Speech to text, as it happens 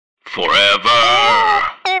Forever.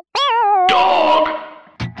 Dog.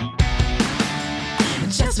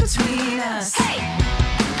 Just between us. Hey.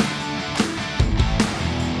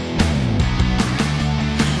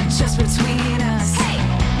 Just between us. Hey.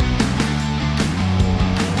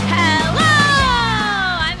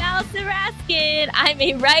 Hello! I'm Allison Raskin. I'm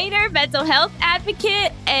a writer, mental health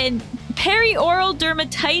advocate, and perioral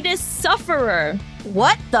dermatitis sufferer.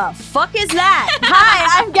 What the fuck is that?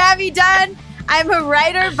 Hi, I'm Gabby Dunn. I'm a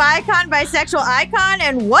writer, bicon, bisexual icon,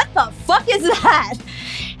 and what the fuck is that?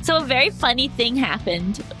 So a very funny thing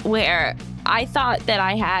happened where I thought that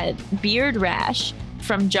I had beard rash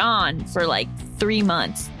from John for like 3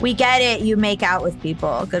 months. We get it. You make out with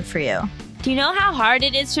people. Good for you. Do you know how hard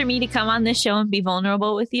it is for me to come on this show and be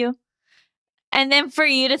vulnerable with you? And then for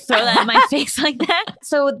you to throw that in my face like that?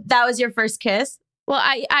 So that was your first kiss? Well,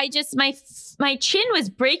 I just, my chin was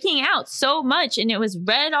breaking out so much and it was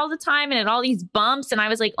red all the time and it had all these bumps. And I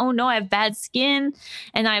was like, oh no, I have bad skin.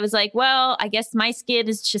 And I was like, well, I guess my skin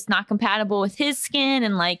is just not compatible with his skin.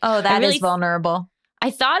 And like, oh, that is vulnerable.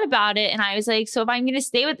 I thought about it and I was like, so if I'm going to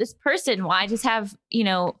stay with this person, why just have,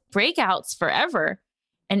 breakouts forever?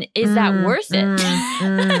 And is that worth it?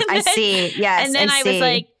 I see. Yes. And then I was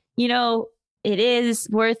like, it is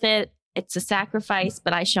worth it. It's a sacrifice,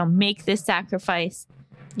 but I shall make this sacrifice.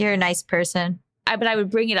 You're a nice person. But I would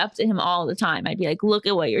bring it up to him all the time. I'd be like, look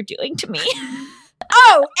at what you're doing to me.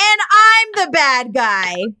 Oh, and I'm the bad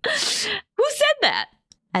guy. Who said that?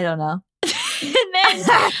 I don't know. And then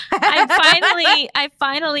I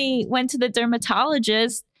finally went to the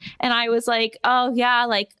dermatologist and I was like, oh yeah,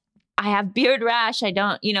 like I have beard rash. I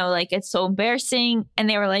don't, it's so embarrassing. And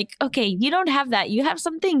they were like, okay, you don't have that. You have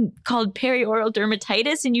something called perioral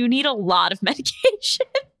dermatitis and you need a lot of medication.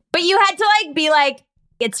 But you had to be like,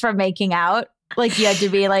 it's from making out. Like you had to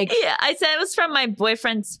be like. Yeah, I said it was from my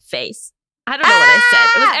boyfriend's face. I don't know what I said.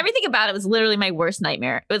 It was everything about it was literally my worst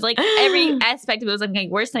nightmare. It was like every aspect of it was like my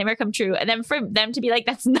worst nightmare come true. And then for them to be like,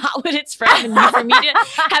 that's not what it's from. And for me to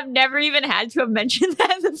have never even had to have mentioned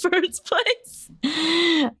that in the first place.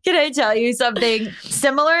 Can I tell you something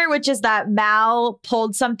similar? Which is that Mal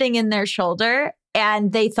pulled something in their shoulder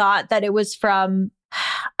and they thought that it was from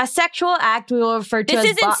a sexual act we will refer to as.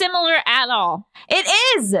 This isn't similar at all. It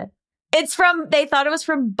is. It's from, they thought it was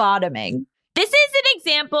from bottoming. This is an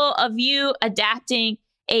example of you adapting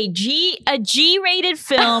a G-rated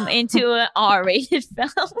film into an R-rated film.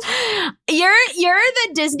 You're the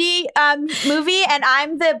Disney movie, and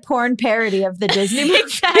I'm the porn parody of the Disney movie.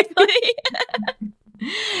 Exactly.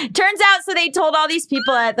 Turns out, so they told all these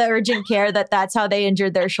people at the urgent care that that's how they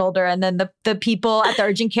injured their shoulder. And then the people at the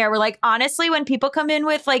urgent care were like, honestly, when people come in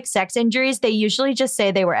with like sex injuries, they usually just say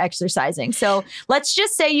they were exercising. So let's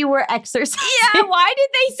just say you were exercising. Yeah, why did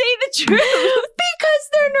they say the truth? Because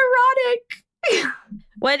they're neurotic.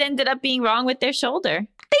 What ended up being wrong with their shoulder?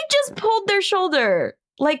 They just pulled their shoulder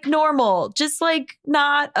like normal, just like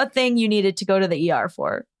not a thing you needed to go to the ER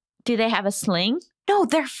for. Do they have a sling? No,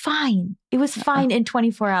 they're fine. It was fine in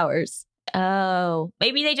 24 hours. Oh,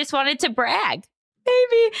 maybe they just wanted to brag.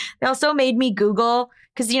 Maybe. They also made me Google,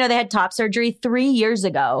 because, they had top surgery 3 years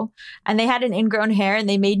ago and they had an ingrown hair and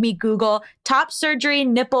they made me Google top surgery,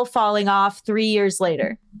 nipple falling off 3 years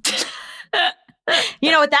later.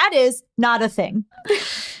 You know what that is? Not a thing.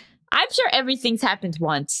 I'm sure everything's happened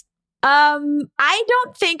once. I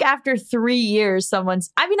don't think after 3 years I don't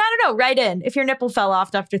know. Write in. If your nipple fell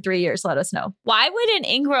off after 3 years, let us know. Why would an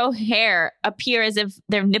ingrown hair appear as if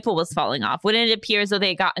their nipple was falling off? Wouldn't it appear as though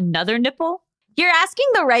they got another nipple? You're asking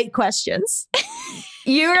the right questions.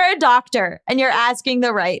 You're a doctor and you're asking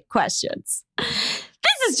the right questions.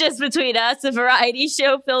 This is Just Between Us, a variety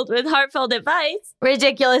show filled with heartfelt advice,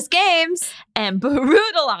 ridiculous games, and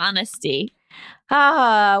brutal honesty.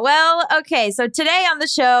 Well, okay. So today on the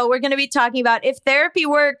show, we're going to be talking about if therapy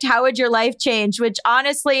worked, how would your life change? Which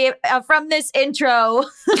honestly, from this intro,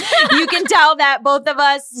 you can tell that both of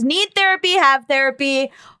us need therapy, have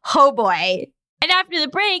therapy. Oh boy. And after the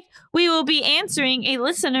break, we will be answering a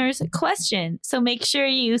listener's question. So make sure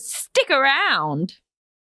you stick around.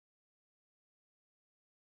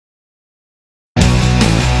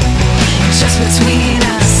 Just between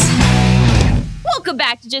us. Welcome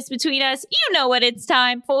back to Just Between Us. You know what it's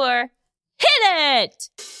time for. Hit it!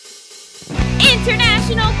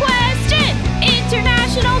 International question!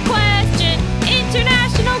 International question!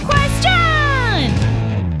 International question!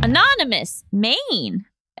 Anonymous, Maine.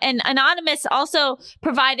 And Anonymous also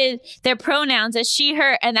provided their pronouns as she,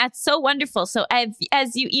 her, and that's so wonderful. So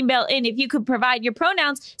as you email in, if you could provide your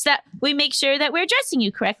pronouns so that we make sure that we're addressing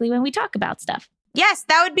you correctly when we talk about stuff. Yes,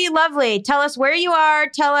 that would be lovely. Tell us where you are.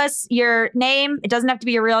 Tell us your name. It doesn't have to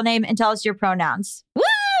be your real name. And tell us your pronouns. Woo!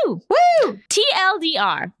 Woo! Woo!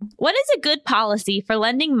 TLDR. What is a good policy for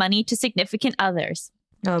lending money to significant others?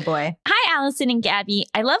 Oh boy. Hi, Allison and Gabby.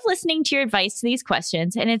 I love listening to your advice to these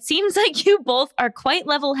questions, and it seems like you both are quite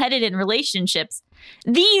level-headed in relationships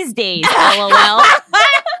these days, LOL.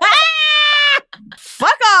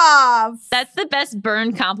 Fuck off. That's the best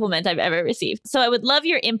burn compliment I've ever received. So I would love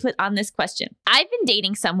your input on this question. I've been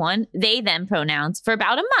dating someone, they, them pronouns, for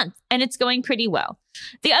about a month, and it's going pretty well.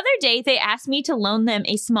 The other day, they asked me to loan them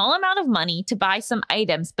a small amount of money to buy some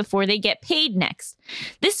items before they get paid next.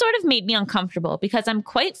 This sort of made me uncomfortable because I'm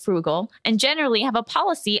quite frugal and generally have a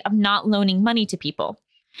policy of not loaning money to people.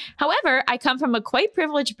 However, I come from a quite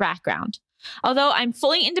privileged background. Although I'm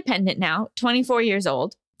fully independent now, 24 years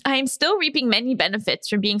old, I am still reaping many benefits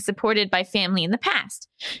from being supported by family in the past.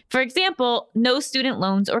 For example, no student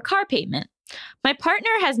loans or car payment. My partner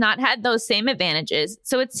has not had those same advantages,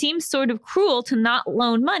 so it seems sort of cruel to not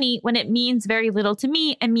loan money when it means very little to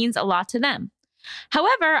me and means a lot to them.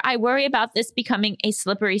 However, I worry about this becoming a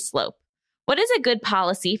slippery slope. What is a good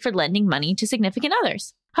policy for lending money to significant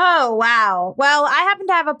others? Oh, wow. Well, I happen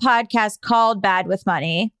to have a podcast called Bad with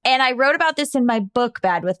Money, and I wrote about this in my book,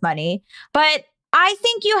 Bad with Money, but I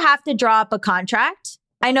think you have to draw up a contract.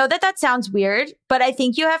 I know that sounds weird, but I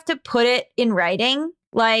think you have to put it in writing.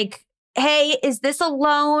 Like, hey, is this a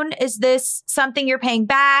loan? Is this something you're paying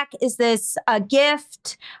back? Is this a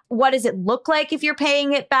gift? What does it look like if you're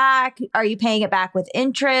paying it back? Are you paying it back with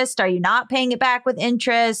interest? Are you not paying it back with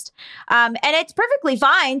interest? And it's perfectly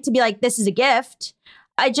fine to be like, this is a gift.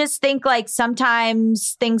 I just think like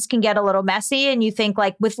sometimes things can get a little messy and you think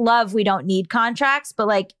like with love, we don't need contracts, but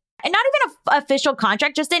like, and not even an official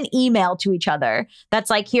contract, just an email to each other.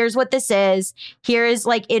 That's like, here's what this is. Here's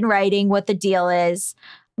like in writing what the deal is.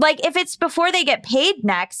 Like if it's before they get paid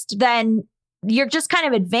next, then you're just kind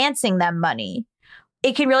of advancing them money.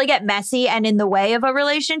 It can really get messy and in the way of a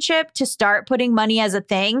relationship to start putting money as a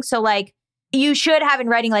thing. So like you should have in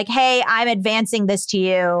writing like, hey, I'm advancing this to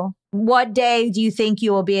you. What day do you think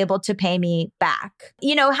you will be able to pay me back?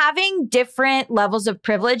 You know, having different levels of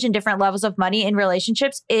privilege and different levels of money in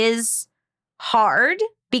relationships is hard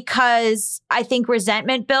because I think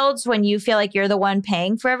resentment builds when you feel like you're the one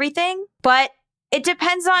paying for everything. But it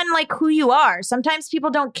depends on like who you are. Sometimes people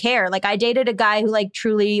don't care. Like I dated a guy who like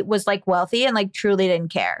truly was like wealthy and like truly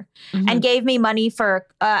didn't care and gave me money for,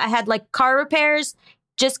 I had like car repairs,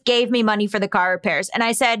 just gave me money for the car repairs. And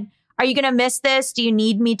I said, are you going to miss this? Do you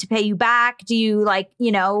need me to pay you back? Do you like,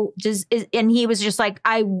 you know, and he was just like,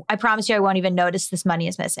 I promise you, I won't even notice this money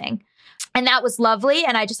is missing. And that was lovely.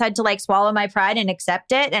 And I just had to like swallow my pride and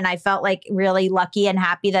accept it. And I felt like really lucky and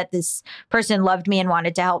happy that this person loved me and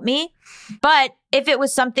wanted to help me. But if it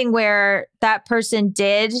was something where that person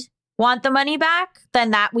did want the money back, then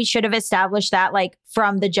that we should have established that like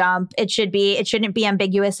from the jump. It shouldn't be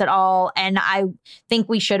ambiguous at all. And I think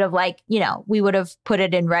we should have like, you know, we would have put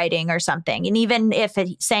it in writing or something. And even if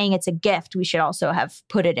it's saying it's a gift, we should also have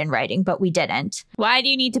put it in writing, but we didn't. Why do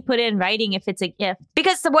you need to put it in writing if it's a gift?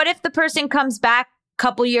 Because what if the person comes back a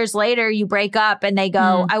couple years later, you break up and they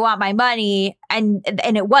go, I want my money. And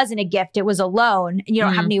it wasn't a gift, it was a loan. And you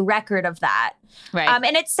don't have any record of that. Right.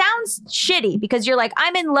 And it sounds shitty because you're like,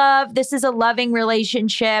 I'm in love. This is a loving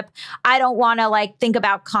relationship. I don't want to like think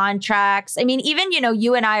about contracts. I mean, even, you know,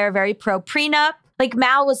 you and I are very pro prenup. Like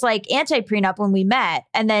Mal was like anti-prenup when we met.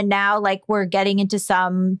 And then now like we're getting into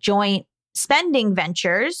some joint spending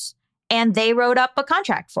ventures. And they wrote up a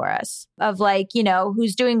contract for us of like, you know,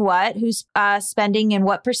 who's doing what, who's spending in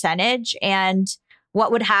what percentage, and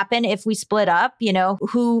what would happen if we split up, you know,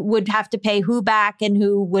 who would have to pay who back and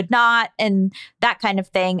who would not, and that kind of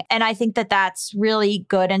thing. And I think that that's really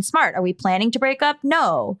good and smart. Are we planning to break up?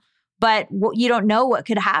 No, but you don't know what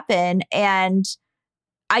could happen. And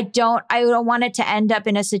I don't want it to end up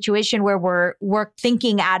in a situation where we're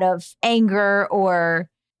thinking out of anger or,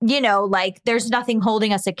 you know, like there's nothing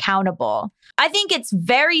holding us accountable. I think it's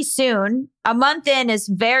very soon. A month in is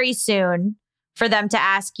very soon for them to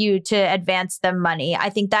ask you to advance them money. I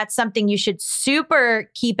think that's something you should super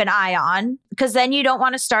keep an eye on, because then you don't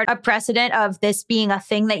want to start a precedent of this being a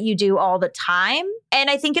thing that you do all the time. And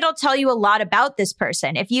I think it'll tell you a lot about this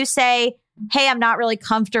person. If you say, hey, I'm not really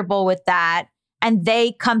comfortable with that, and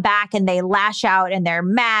they come back and they lash out and they're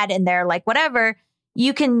mad and they're like, whatever,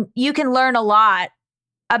 you can learn a lot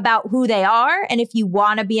about who they are. And if you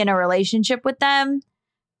want to be in a relationship with them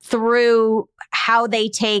through how they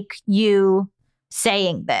take you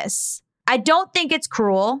saying this. I don't think it's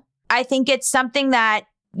cruel. I think it's something that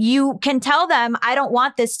you can tell them, I don't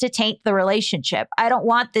want this to taint the relationship. I don't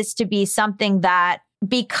want this to be something that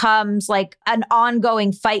becomes like an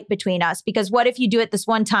ongoing fight between us. Because what if you do it this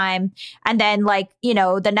one time and then like, you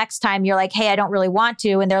know, the next time you're like, hey, I don't really want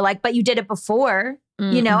to. And they're like, but you did it before.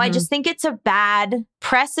 You know, I just think it's a bad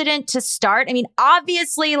precedent to start. I mean,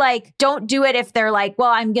 obviously, like, don't do it if they're like, well,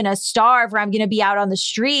 I'm going to starve or I'm going to be out on the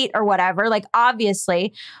street or whatever. Like,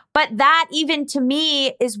 obviously. But that even to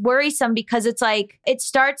me is worrisome because it's like it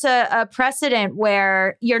starts a precedent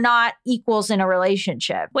where you're not equals in a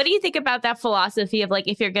relationship. What do you think about that philosophy of like,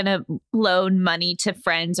 if you're going to loan money to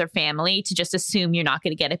friends or family, to just assume you're not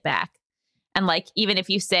going to get it back? And like, even if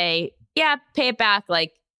you say, yeah, pay it back,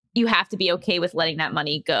 like, you have to be okay with letting that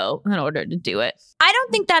money go in order to do it. I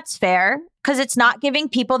don't think that's fair because it's not giving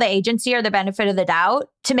people the agency or the benefit of the doubt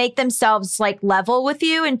to make themselves like level with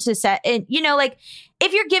you and to set it, you know, like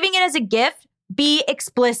if you're giving it as a gift, be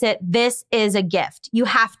explicit. This is a gift. You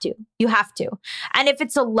have to. And if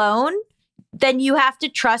it's a loan, then you have to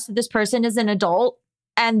trust that this person is an adult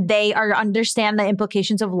and they are understand the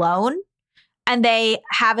implications of loan and they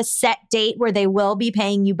have a set date where they will be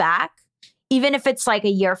paying you back. Even if it's like a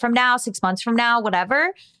year from now, 6 months from now,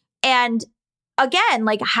 whatever. And again,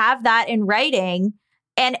 like have that in writing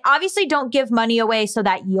and obviously don't give money away so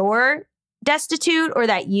that you're destitute or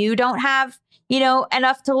that you don't have, you know,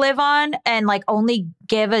 enough to live on and like only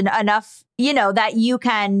give enough, you know, that you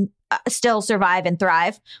can still survive and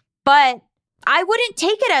thrive. But I wouldn't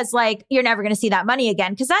take it as like, you're never going to see that money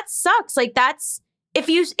again. Cause that sucks. Like that's, if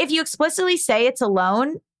you explicitly say it's a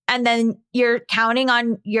loan, and then you're counting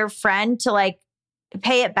on your friend to like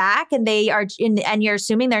pay it back and and you're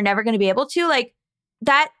assuming they're never going to be able to, like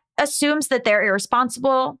that assumes that they're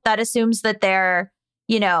irresponsible. That assumes that they're,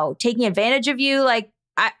 you know, taking advantage of you. Like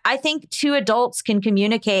I think two adults can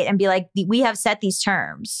communicate and be like, we have set these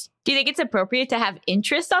terms. Do you think it's appropriate to have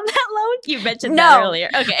interest on that loan? You mentioned that earlier.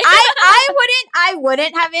 Okay. I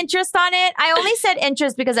wouldn't have interest on it. I only said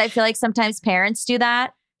interest because I feel like sometimes parents do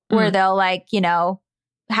that where they'll like, you know,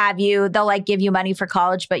 they'll like give you money for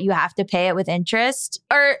college, but you have to pay it with interest.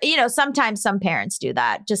 Or, you know, sometimes some parents do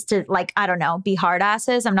that just to like, I don't know, be hard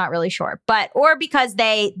asses. I'm not really sure, or because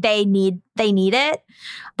they need it.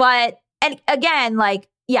 But, and again, like,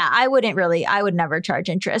 yeah, I would never charge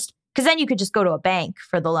interest because then you could just go to a bank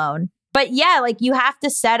for the loan. But yeah, like you have to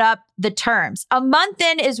set up the terms. A month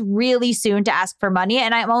in is really soon to ask for money.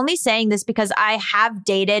 And I'm only saying this because I have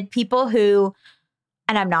dated people who,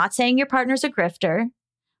 and I'm not saying your partner's a grifter,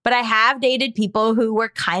 but I have dated people who were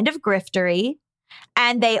kind of griftery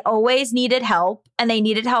and they always needed help and they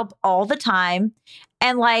needed help all the time.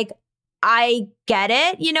 And like, I get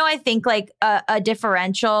it. You know, I think like a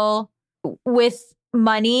differential with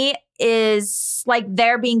money is like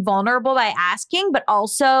they're being vulnerable by asking, but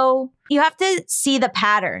also you have to see the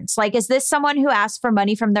patterns. Like, is this someone who asks for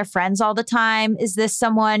money from their friends all the time? Is this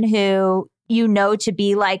someone who you know to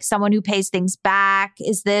be like someone who pays things back?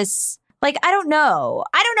 Is this like, I don't know.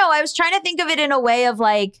 I was trying to think of it in a way of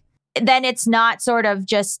like, then it's not sort of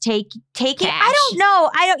just taking. I don't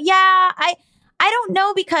know. I don't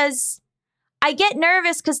know because I get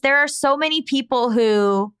nervous because there are so many people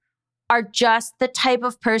who are just the type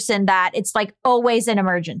of person that it's like always an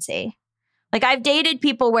emergency. Like I've dated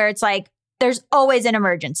people where it's like, there's always an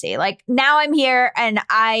emergency. Like now I'm here and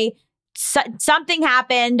something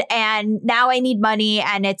happened and now I need money.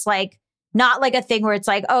 And it's like, not like a thing where it's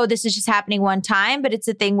like, oh, this is just happening one time, but it's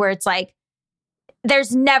a thing where it's like,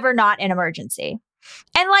 there's never not an emergency.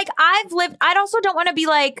 And like I also don't want to be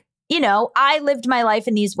like, you know, I lived my life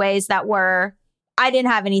in these ways that were, I didn't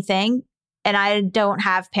have anything and I don't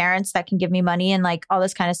have parents that can give me money and like all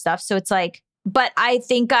this kind of stuff. So it's like, but I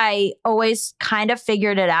think I always kind of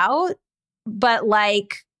figured it out. But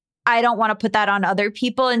like, I don't want to put that on other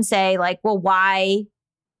people and say like, well, why?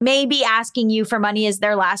 Maybe asking you for money is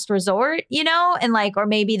their last resort, you know? And like, or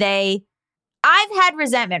maybe I've had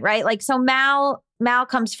resentment, right? Like, so Mal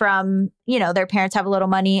comes from, you know, their parents have a little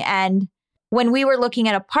money. And when we were looking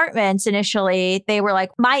at apartments initially, they were like,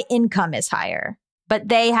 my income is higher, but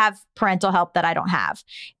they have parental help that I don't have.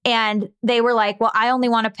 And they were like, well, I only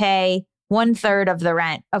want to pay 1/3 of the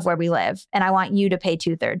rent of where we live. And I want you to pay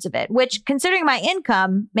 2/3 of it, which considering my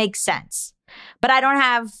income makes sense. But I don't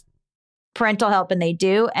have parental help and they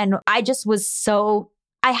do. And I just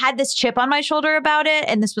I had this chip on my shoulder about it.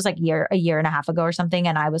 And this was like a year and a half ago or something.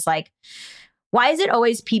 And I was like, why is it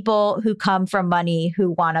always people who come from money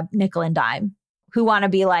who want a nickel and dime, who want to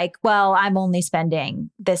be like, well, I'm only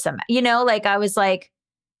spending this amount, you know, like I was like,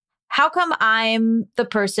 how come I'm the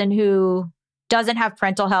person who doesn't have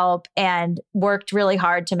parental help and worked really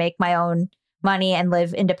hard to make my own money and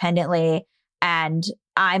live independently and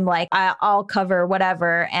I'm like, I'll cover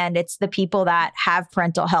whatever. And it's the people that have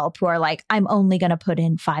parental help who are like, I'm only going to put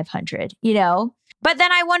in 500, you know? But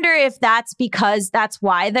then I wonder if that's because that's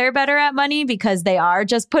why they're better at money, because they are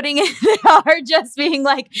just putting it, they are just being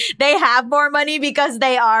like, they have more money because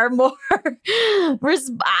they are more,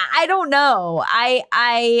 I don't know.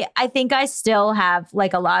 I think I still have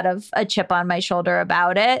like a lot of a chip on my shoulder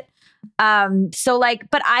about it. So like,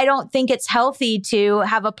 but I don't think it's healthy to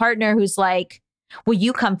have a partner who's like, well,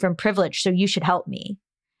 you come from privilege, so you should help me.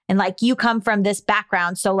 And like, you come from this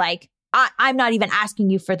background, so like, I'm not even asking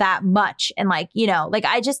you for that much. And like, you know, like,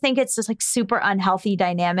 I just think it's just like super unhealthy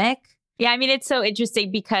dynamic. Yeah. I mean, it's so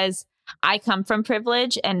interesting because I come from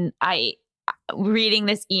privilege, and reading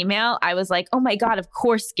this email, I was like, oh my God, of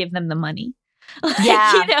course, give them the money. Like,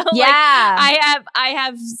 Yeah. you know, Yeah. like, I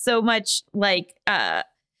have so much like,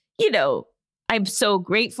 you know, I'm so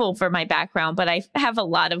grateful for my background, but I have a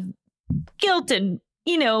lot of guilt, and,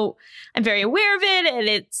 you know, I'm very aware of it, and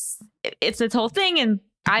it's this whole thing. And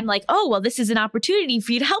I'm like, oh, well, this is an opportunity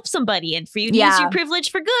for you to help somebody and for you to use your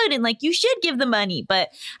privilege for good. And like, you should give the money. But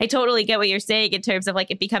I totally get what you're saying in terms of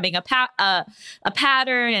like it becoming a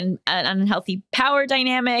pattern and an unhealthy power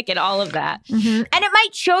dynamic and all of that. Mm-hmm. And it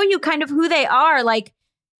might show you kind of who they are. Like,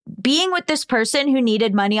 being with this person who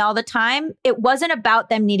needed money all the time, it wasn't about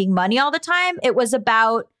them needing money all the time. It was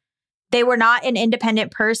about they were not an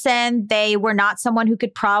independent person. They were not someone who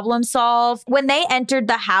could problem solve. When they entered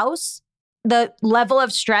the house, the level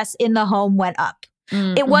of stress in the home went up.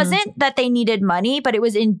 Mm-hmm. It wasn't that they needed money, but it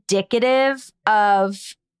was indicative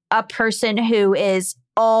of a person who is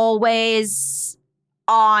always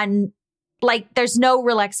on, like, there's no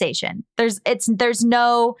relaxation. There's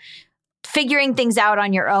no figuring things out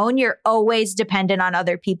on your own. You're always dependent on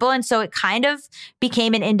other people. And so it kind of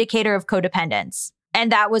became an indicator of codependence.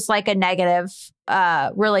 And that was like a negative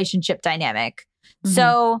relationship dynamic. Mm-hmm.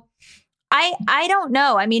 So I don't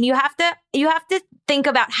know. I mean, you have to think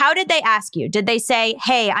about, how did they ask you? Did they say,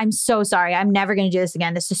 hey, I'm so sorry, I'm never going to do this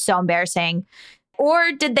again, this is so embarrassing?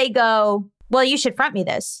 Or did they go, well, you should front me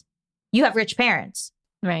this, you have rich parents?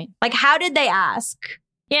 Right. Like, how did they ask?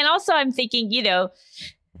 Yeah, and also I'm thinking, you know,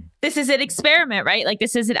 this is an experiment, right? Like,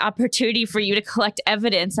 this is an opportunity for you to collect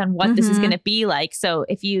evidence on what this is going to be like. So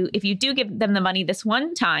if you do give them the money this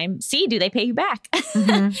one time, see, do they pay you back?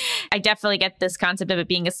 Mm-hmm. I definitely get this concept of it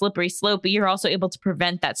being a slippery slope, but you're also able to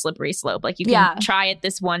prevent that slippery slope. Like, you can try it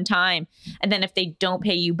this one time, and then if they don't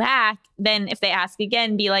pay you back, then if they ask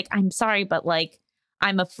again, be like, I'm sorry, but like,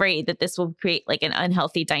 I'm afraid that this will create like an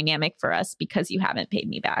unhealthy dynamic for us because you haven't paid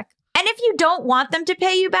me back. And if you don't want them to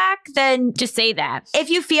pay you back, then just say that. If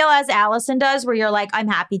you feel as Allison does, where you're like, I'm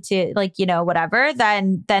happy to, like, you know, whatever,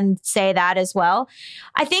 then say that as well.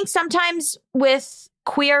 I think sometimes with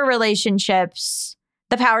queer relationships,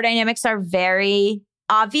 the power dynamics are very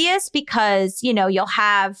obvious because, you know, you'll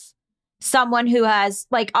have someone who has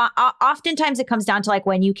like, oftentimes it comes down to like,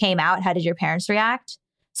 when you came out, how did your parents react?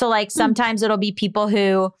 So like sometimes it'll be people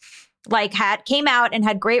who like came out and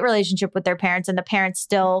had great relationship with their parents, and the parents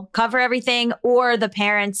still cover everything, or the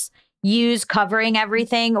parents use covering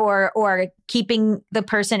everything or keeping the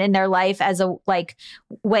person in their life as a like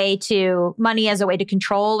way to money as a way to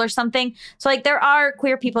control or something. So like there are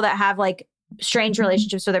queer people that have like strange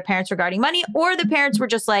relationships with their parents regarding money, or the parents were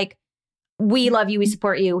just like, we love you, we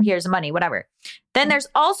support you, here's money, whatever. Then there's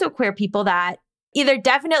also queer people that either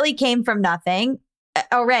definitely came from nothing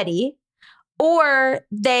already, or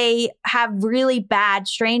they have really bad,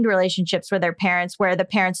 strained relationships with their parents where the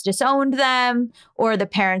parents disowned them, or the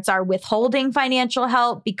parents are withholding financial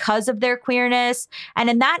help because of their queerness.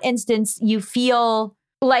 And in that instance, you feel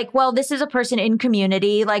like, well, this is a person in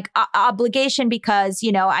community, like obligation, because,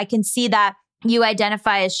 you know, I can see that you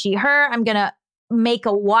identify as she, her. I'm going to make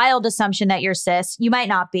a wild assumption that you're cis. You might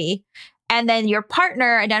not be. And then your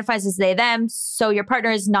partner identifies as they, them. So your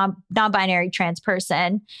partner is non-binary trans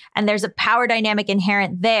person. And there's a power dynamic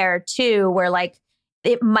inherent there too, where like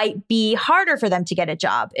it might be harder for them to get a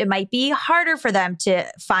job. It might be harder for them to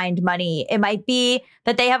find money. It might be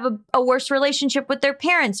that they have a worse relationship with their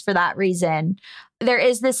parents for that reason. There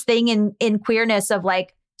is this thing in queerness of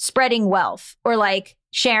like spreading wealth, or like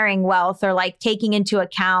sharing wealth, or like taking into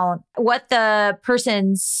account what the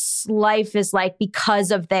person's life is like because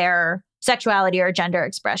of their sexuality or gender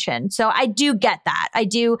expression. So I do get that. I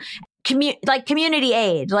do like community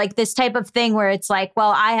aid, like this type of thing where it's like,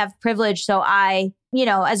 well, I have privilege. So I, you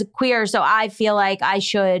know, as a queer, so I feel like I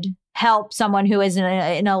should help someone who is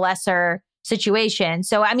in a lesser situation.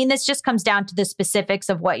 So, I mean, this just comes down to the specifics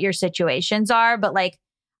of what your situations are. But like,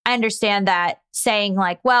 I understand that saying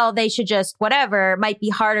like, well, they should just whatever might be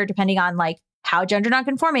harder depending on like how gender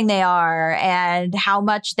nonconforming they are and how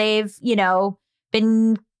much they've,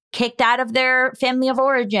 been kicked out of their family of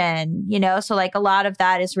origin, so like a lot of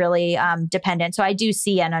that is really dependent. So I do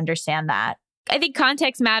see and understand that. I think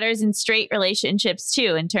context matters in straight relationships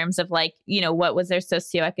too, in terms of like, what was their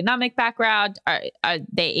socioeconomic background? Are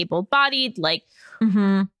they able-bodied? Like,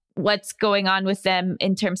 what's going on with them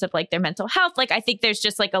in terms of like their mental health? Like, I think there's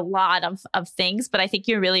just like a lot of things, but I think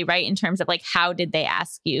you're really right in terms of like, how did they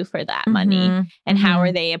ask you for that money and how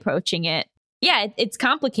are they approaching it? Yeah, it's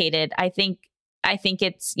complicated. I think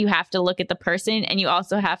it's, you have to look at the person, and you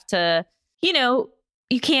also have to, you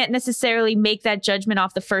can't necessarily make that judgment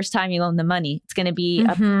off the first time you loan the money. It's going to be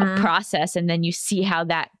a process, and then you see how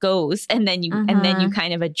that goes, and then you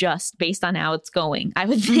kind of adjust based on how it's going. I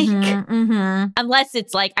would think, unless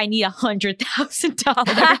it's like I need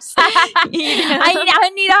 $100,000. I need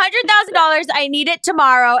 $100,000. I need it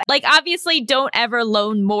tomorrow. Like, obviously, don't ever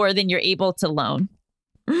loan more than you're able to loan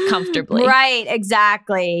comfortably. Right,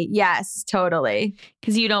 exactly. Yes, totally.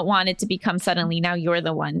 Because you don't want it to become suddenly now you're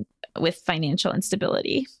the one with financial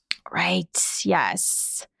instability. Right.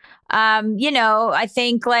 Yes. I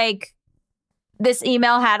think like this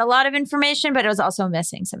email had a lot of information, but it was also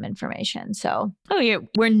missing some information. So,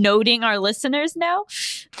 we're noting our listeners now.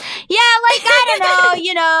 Yeah, like I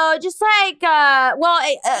don't know, just like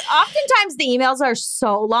oftentimes the emails are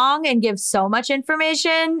so long and give so much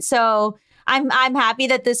information. So I'm happy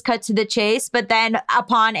that this cut to the chase, but then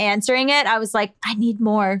upon answering it, I was like, I need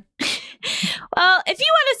more. Well, if you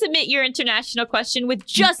want to submit your international question with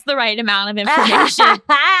just the right amount of information,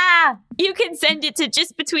 you can send it to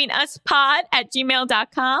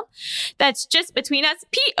justbetweenuspod@gmail.com. That's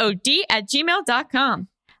justbetweenuspod@gmail.com.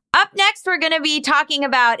 Up next, we're going to be talking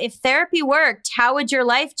about if therapy worked, how would your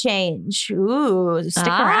life change? Ooh, stick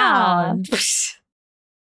around.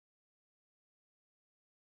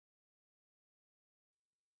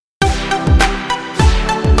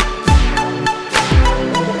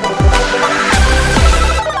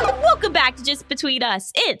 Welcome back to Just Between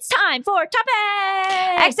Us. It's time for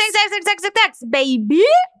topics. XXXXXX, baby.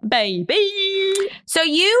 So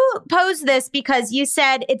you posed this because you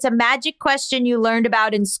said it's a magic question you learned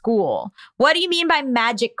about in school. What do you mean by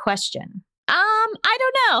magic question? I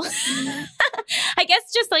don't know. I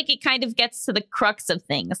guess just like it kind of gets to the crux of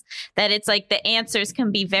things, that it's like the answers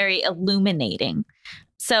can be very illuminating.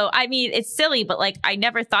 So, I mean, it's silly, but like I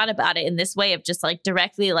never thought about it in this way of just like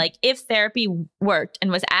directly like if therapy worked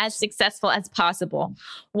and was as successful as possible,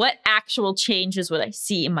 what actual changes would I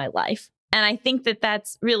see in my life? And I think that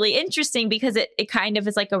that's really interesting because it kind of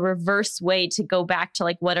is like a reverse way to go back to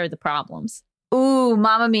like, what are the problems? Ooh,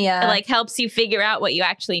 mamma mia. It like helps you figure out what you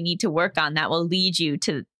actually need to work on that will lead you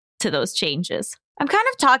to those changes. I'm kind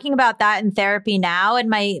of talking about that in therapy now.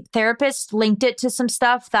 And my therapist linked it to some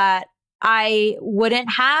stuff that I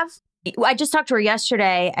wouldn't have. I just talked to her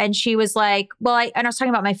yesterday and she was like, and I was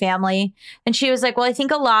talking about my family. And she was like, well, I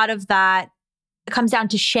think a lot of that comes down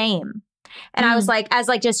to shame. And I was like, as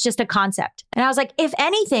like just a concept. And I was like, if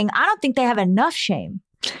anything, I don't think they have enough shame.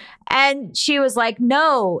 And she was like,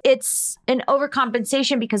 no, it's an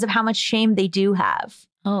overcompensation because of how much shame they do have.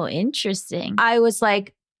 Oh, interesting. I was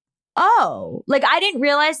like, oh, like I didn't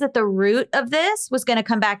realize that the root of this was going to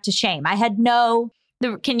come back to shame. I had no...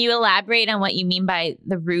 Can you elaborate on what you mean by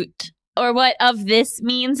the root or what of this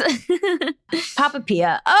means? Papa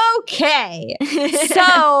Pia. Okay.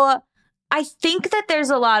 So I think that there's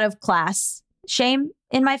a lot of class shame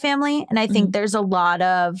in my family. And I think there's a lot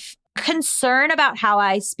of concern about how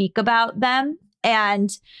I speak about them and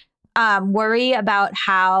worry about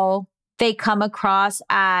how they come across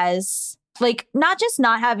as like not just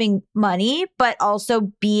not having money, but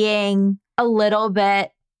also being a little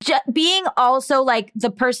bit being also like the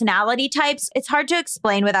personality types. It's hard to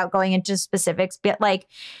explain without going into specifics, but like,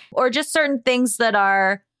 or just certain things that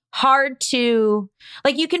are hard to,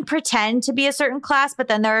 like you can pretend to be a certain class, but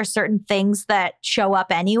then there are certain things that show up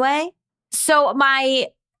anyway. So my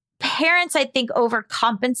parents, I think,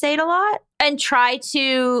 overcompensate a lot and try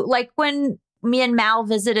to, like when me and Mal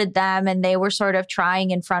visited them and they were sort of trying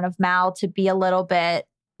in front of Mal to be a little bit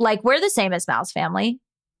like, we're the same as Mal's family.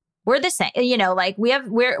 We're the same, like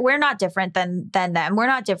we're not different than them. We're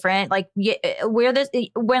not different. Like we're this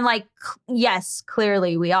when like, yes,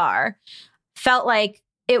 clearly we are. Felt like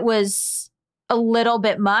it was a little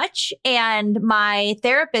bit much. And my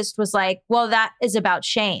therapist was like, well, that is about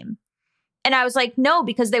shame. And I was like, no,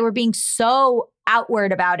 because they were being so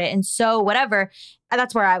outward about it and so whatever. And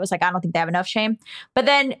that's where I was like, I don't think they have enough shame. But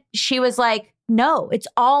then she was like, no, it's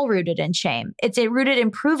all rooted in shame. It's rooted in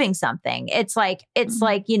proving something. It's like,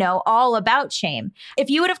 all about shame. If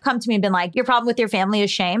you would have come to me and been like, your problem with your family is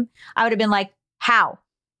shame, I would have been like, how?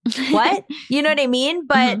 What? You know what I mean?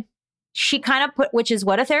 But Mhm. she kind of put, which is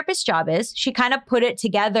what a therapist's job is, she kind of put it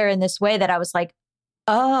together in this way that I was like,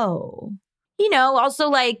 oh, you know, also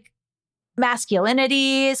like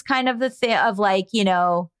masculinity is kind of the thing of like, you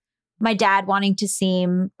know, my dad wanting to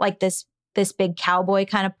seem like this big cowboy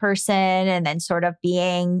kind of person and then sort of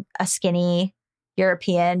being a skinny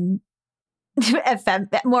European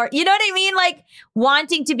more, you know what I mean? Like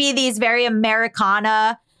wanting to be these very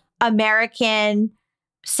American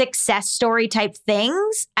success story type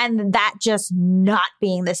things and that just not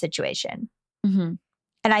being the situation. Mhm.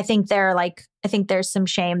 And I think there's some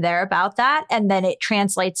shame there about that. And then it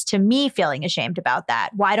translates to me feeling ashamed about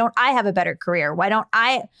that. Why don't I have a better career? Why don't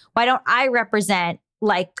I represent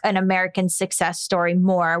like an American success story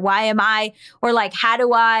more? Why am I, or like, how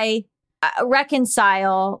do I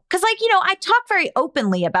reconcile? Because like, you know, I talk very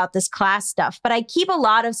openly about this class stuff, but I keep a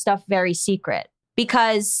lot of stuff very secret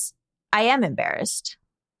because I am embarrassed.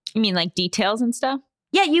 You mean like details and stuff?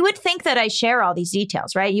 Yeah, you would think that I share all these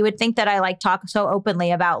details, right? You would think that I like talk so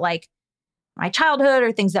openly about like my childhood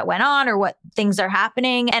or things that went on or what things are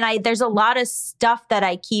happening. And there's a lot of stuff that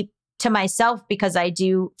I keep to myself because I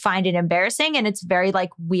do find it embarrassing and it's very like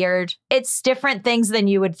weird. It's different things than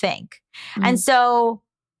you would think. Mhm. And so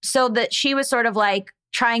that she was sort of like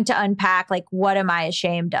trying to unpack like, what am I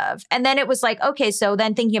ashamed of? And then it was like, okay, so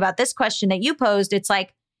then thinking about this question that you posed, it's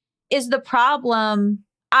like, is the problem,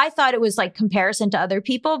 I thought it was like comparison to other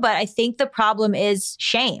people, but I think the problem is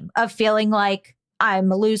shame of feeling like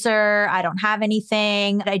I'm a loser. I don't have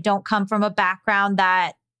anything. I don't come from a background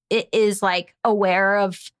that it is like aware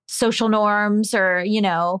of social norms or, you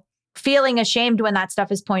know, feeling ashamed when that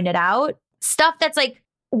stuff is pointed out. Stuff that's like,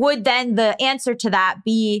 would then the answer to that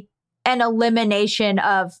be an elimination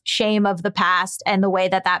of shame of the past and the way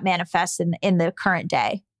that that manifests in the current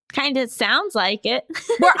day? Kind of sounds like it.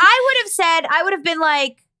 Where I would have been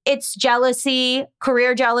like, it's jealousy,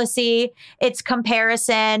 career jealousy, it's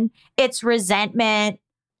comparison, it's resentment.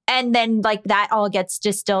 And then like that all gets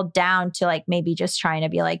distilled down to like maybe just trying to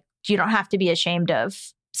be like, you don't have to be ashamed of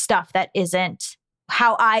stuff that isn't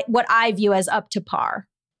what I view as up to par.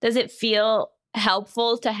 Does it feel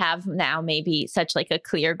helpful to have now maybe such like a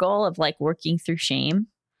clear goal of like working through shame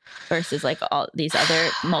versus like all these other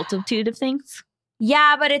multitude of things?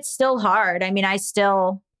 Yeah, but it's still hard. I mean,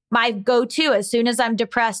 my go-to as soon as I'm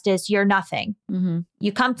depressed is you're nothing. Mm-hmm.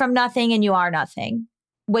 You come from nothing and you are nothing,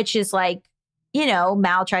 which is like, you know,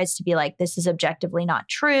 Mal tries to be like, this is objectively not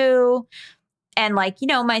true. And like, you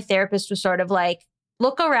know, my therapist was sort of like,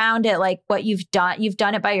 look around at like what you've done. You've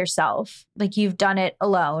done it by yourself. Like you've done it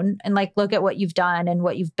alone and like, look at what you've done and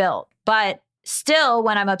what you've built. But still,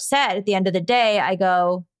 when I'm upset at the end of the day, I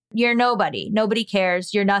go, you're nobody. Nobody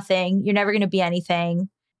cares. You're nothing. You're never going to be anything.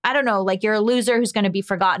 I don't know. Like you're a loser who's going to be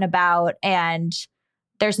forgotten about and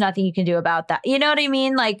there's nothing you can do about that. You know what I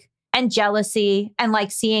mean? Like, and jealousy and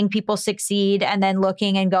like seeing people succeed and then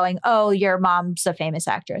looking and going, oh, your mom's a famous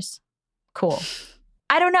actress. Cool.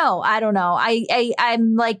 I don't know.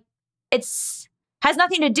 I'm like, has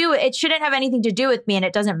nothing to do. It shouldn't have anything to do with me and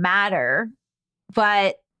it doesn't matter.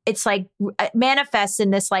 But it's like it manifests in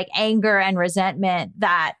this like anger and resentment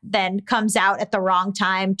that then comes out at the wrong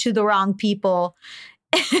time to the wrong people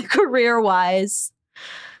career wise.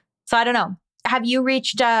 So I don't know. Have you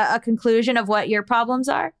reached a conclusion of what your problems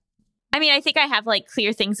are? I mean, I think I have like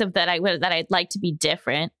clear things of that I'd like to be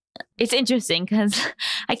different. It's interesting because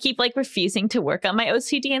I keep like refusing to work on my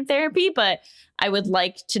OCD in therapy, but I would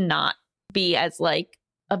like to not be as like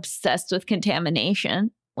obsessed with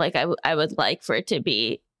contamination. Like I would like for it to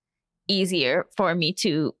be easier for me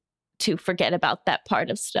to forget about that part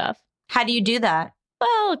of stuff. How do you do that?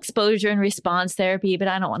 Well, exposure and response therapy, but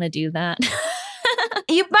I don't want to do that.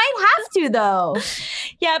 You might have to though.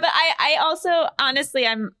 Yeah, but I also honestly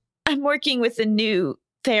I'm working with a new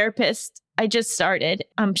therapist. I just started.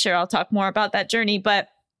 I'm sure I'll talk more about that journey, but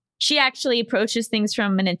she actually approaches things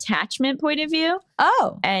from an attachment point of view.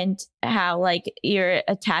 Oh. And how like your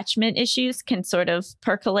attachment issues can sort of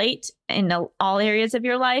percolate in all areas of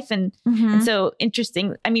your life. And so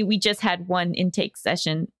interesting. I mean, we just had one intake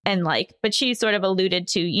session and like, but she sort of alluded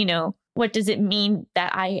to, you know, what does it mean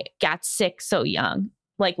that I got sick so young?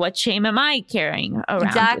 Like what shame am I carrying around?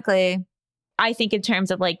 Exactly. I think in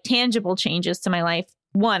terms of like tangible changes to my life,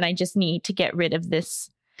 one, I just need to get rid of this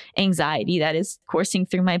anxiety that is coursing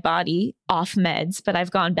through my body off meds, but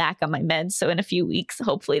I've gone back on my meds. So in a few weeks,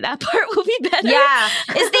 hopefully that part will be better. Yeah.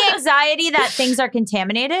 Is the anxiety that things are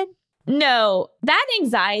contaminated? No, that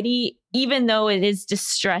anxiety, even though it is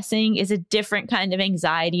distressing, is a different kind of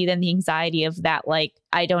anxiety than the anxiety of that, like,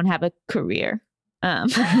 I don't have a career.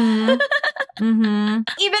 Even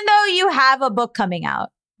though you have a book coming out.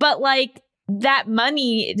 But like that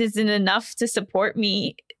money isn't enough to support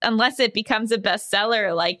me unless it becomes a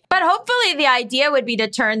bestseller. Like, But hopefully the idea would be to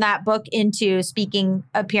turn that book into speaking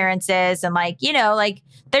appearances and like, you know, like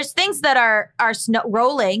there's things that are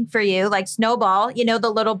rolling for you, like Snowball. You know, the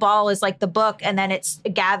little ball is like the book and then it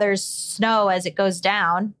gathers snow as it goes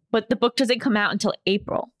down. but the book doesn't come out until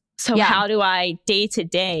April. So Yeah. how do I day to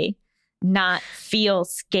day not feel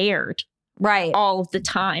scared Right. all of the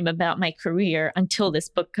time about my career until this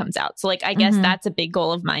book comes out? So like, I guess that's a big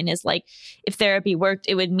goal of mine is like, if therapy worked,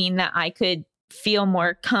 it would mean that I could feel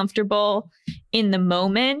more comfortable in the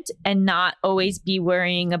moment and not always be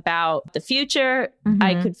worrying about the future.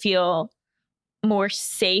 I could feel more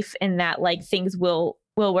safe in that like things will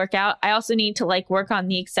work out. I also need to like work on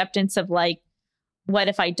the acceptance of like, what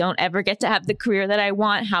if I don't ever get to have the career that I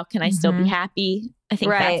want? How can I still be happy? I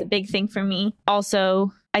think that's Right. a big thing for me.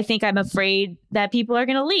 Also, I think I'm afraid that people are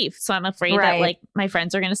going to leave. So I'm afraid that Right. like my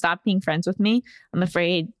friends are going to stop being friends with me. I'm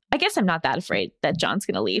afraid, I guess I'm not that afraid that John's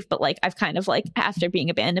going to leave, but like I've kind of like after being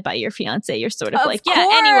abandoned by your fiance, you're sort of Of like, yeah,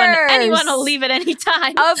 anyone will course. leave at any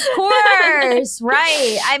time. Of course.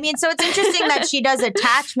 Right. I mean, so it's interesting that she does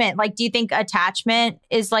attachment. Like, do you think attachment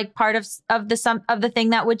is like part of the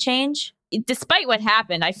thing that would change? Despite what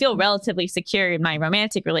happened, I feel relatively secure in my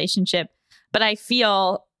romantic relationship, but I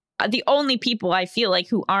feel the only people I feel like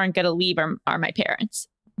who aren't going to leave are my parents.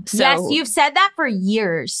 So, Yes, you've said that for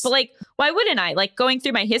years. but like, why wouldn't I? Like going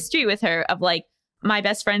through my history with her of like, my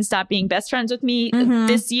best friend stopped being best friends with me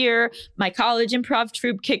this year. My college improv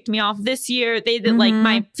troupe kicked me off this year. They did like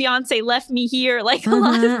my fiance left me here. Like a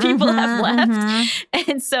lot of people have left.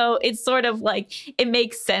 And so it's sort of like, it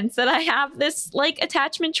makes sense that I have this like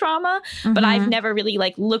attachment trauma, but I've never really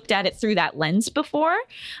like looked at it through that lens before.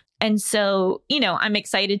 And so, you know, I'm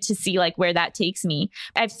excited to see like where that takes me.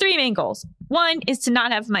 I have three main goals. One is to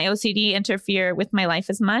not have my OCD interfere with my life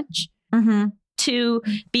as much. To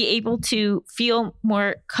be able to feel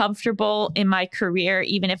more comfortable in my career,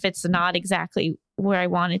 even if it's not exactly where I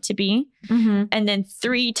want it to be. And then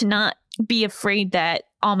three, to not be afraid that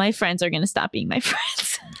all my friends are going to stop being my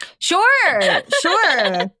friends. Sure.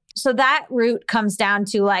 So that root comes down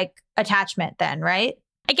to like attachment then, right?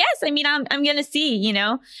 I guess. I mean, I'm going to see, you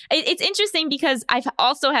know, it's interesting because I've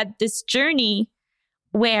also had this journey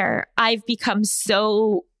where I've become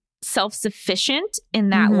so self-sufficient in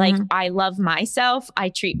that like I love myself, I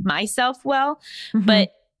treat myself well,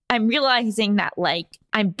 but I'm realizing that like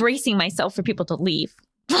I'm bracing myself for people to leave.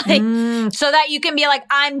 Like, so that you can be like,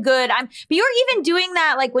 I'm good. But you were even doing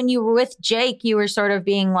that like when you were with Jake, you were sort of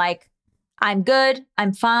being like, I'm good,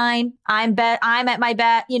 I'm fine, I'm at my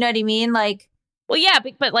best. You know what I mean? Like, well, yeah,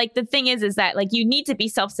 but like the thing is that like you need to be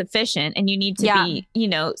self-sufficient and you need to be, you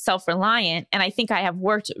know, self-reliant. And I think I have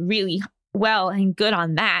worked really well and good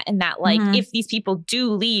on that. And that like, if these people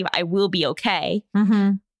do leave, I will be okay.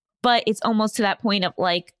 But it's almost to that point of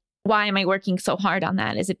like, why am I working so hard on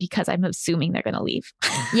that? Is it because I'm assuming they're going to leave?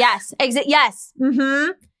 yes. Yes.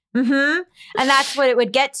 And that's what it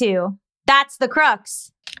would get to. That's the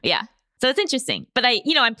crux. Yeah. So it's interesting. But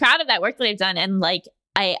I'm proud of that work that I've done. And like,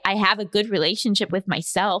 I have a good relationship with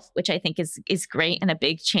myself, which I think is great and a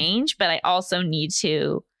big change. But I also need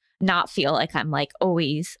to not feel like I'm like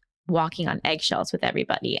always walking on eggshells with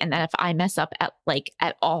everybody. And that if I mess up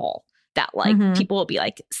at all, that like people will be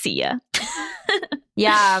like, see ya.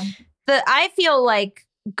 Yeah. I feel like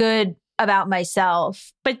good about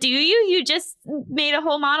myself. But do you just made a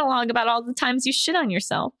whole monologue about all the times you shit on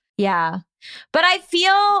yourself. Yeah. But I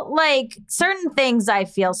feel like certain things I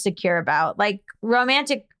feel secure about, like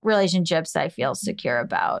romantic relationships I feel secure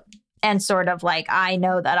about. And sort of like, I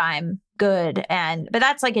know that I'm good. But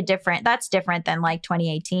that's like that's different than like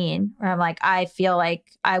 2018 where I'm like, I feel like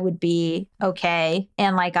I would be okay.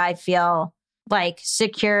 And like, I feel like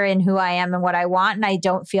secure in who I am and what I want. And I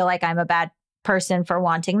don't feel like I'm a bad person for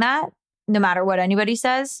wanting that, no matter what anybody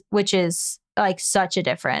says, which is like such a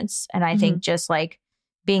difference. And I think just like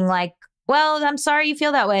being like, well, I'm sorry you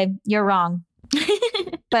feel that way. You're wrong.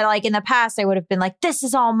 But like in the past, I would have been like, this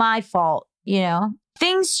is all my fault. You know,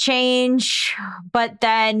 things change, but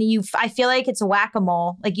then I feel like it's a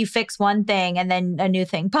whack-a-mole. Like you fix one thing and then a new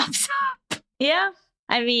thing pops up. Yeah.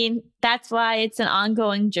 I mean, that's why it's an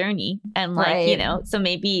ongoing journey. And like, Right. you know, so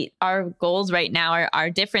maybe our goals right now are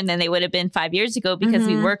different than they would have been 5 years ago because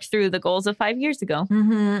we worked through the goals of 5 years ago.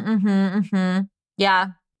 Yeah.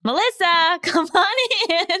 Melissa, come on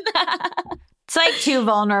in. It's like too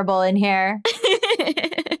vulnerable in here.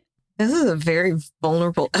 This is a very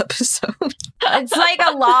vulnerable episode. It's like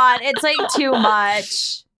a lot. It's like too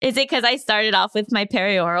much. Is it because I started off with my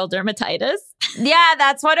perioral dermatitis? Yeah,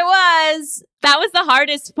 that's what it was. That was the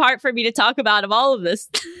hardest part for me to talk about of all of this.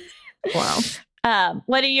 Wow.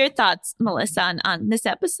 What are your thoughts, Melissa, on this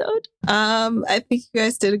episode? I think you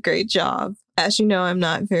guys did a great job. As you know, I'm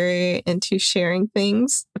not very into sharing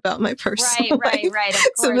things about my personal life. Right. Of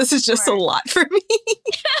So this is just a lot for me.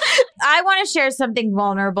 I want to share something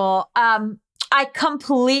vulnerable. I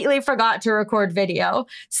completely forgot to record video.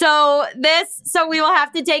 So we will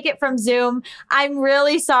have to take it from Zoom. I'm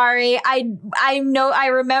really sorry. I know I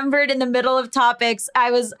remembered in the middle of topics.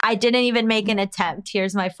 I didn't even make an attempt.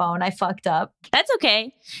 Here's my phone. I fucked up. That's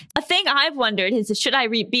okay. A thing I've wondered is, should I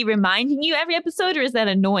be reminding you every episode, or is that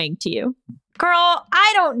annoying to you? Girl,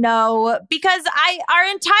 I don't know, because our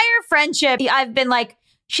entire friendship, I've been like,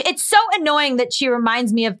 it's so annoying that she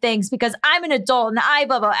reminds me of things because I'm an adult and I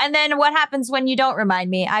blah, blah. And then what happens when you don't remind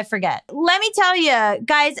me? I forget. Let me tell you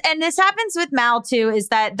guys, and this happens with Mal too, is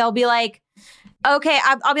that they'll be like, okay,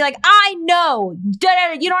 I'll be like, I know,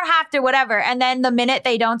 you don't have to, whatever. And then the minute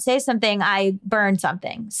they don't say something, I burn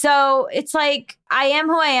something. So it's like, I am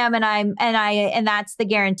who I am, and that's the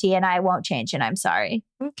guarantee, and I won't change, and I'm sorry.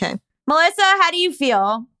 Okay. Melissa, how do you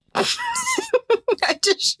feel? I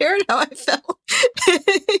just shared how I felt.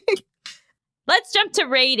 Let's jump to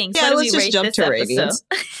ratings. Yeah, What do let's we just rate jump this to episode? ratings.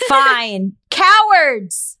 Fine.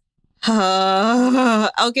 Cowards.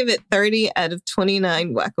 I'll give it 30 out of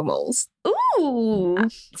 29 whack-a-moles. Ooh.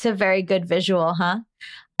 It's a very good visual, huh?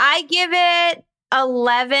 I give it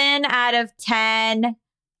 11 out of 10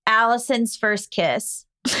 Allison's first kiss.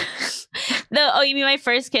 You mean my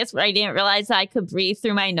first kiss where I didn't realize that I could breathe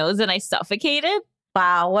through my nose and I suffocated?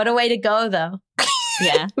 Wow, what a way to go, though.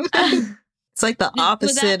 Yeah. It's like the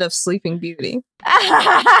opposite of Sleeping Beauty.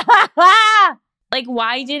 Like,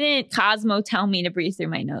 why didn't Cosmo tell me to breathe through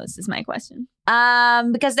my nose is my question.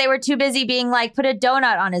 Because they were too busy being like, put a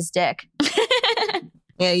donut on his dick.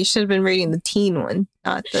 Yeah, you should have been reading the teen one,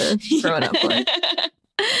 not the grown-up one.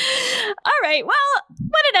 All right. Well,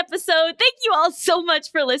 what an episode. Thank you all so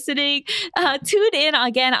much for listening. Tune in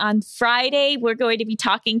again on Friday. We're going to be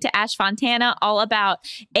talking to Ash Fontana all about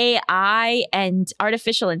AI and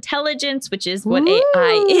artificial intelligence, which is what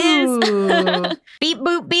AI is. Beep,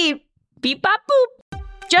 boop, beep. Beep, bop, boop.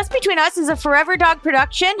 Just Between Us is a Forever Dog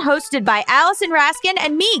production hosted by Allison Raskin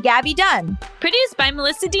and me, Gabby Dunn. Produced by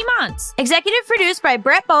Melissa DeMonts. Executive produced by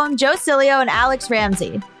Brett Boehm, Joe Cilio, and Alex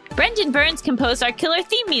Ramsey. Brendan Burns composed our killer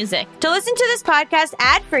theme music. To listen to this podcast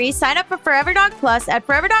ad-free, sign up for Forever Dog Plus at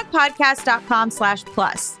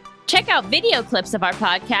foreverdogpodcast.com/plus. Check out video clips of our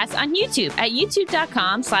podcast on YouTube at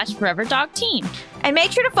youtube.com/foreverdogteam. And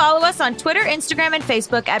make sure to follow us on Twitter, Instagram, and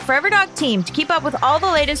Facebook at Forever Dog Team to keep up with all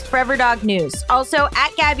the latest Forever Dog news. Also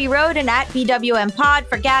at Gabby Road and at BWM Pod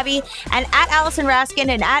for Gabby, and at Allison Raskin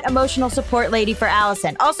and at Emotional Support Lady for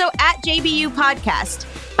Allison. Also at JBU Podcast.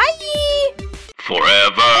 Bye!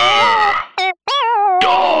 Forever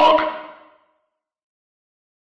Dog.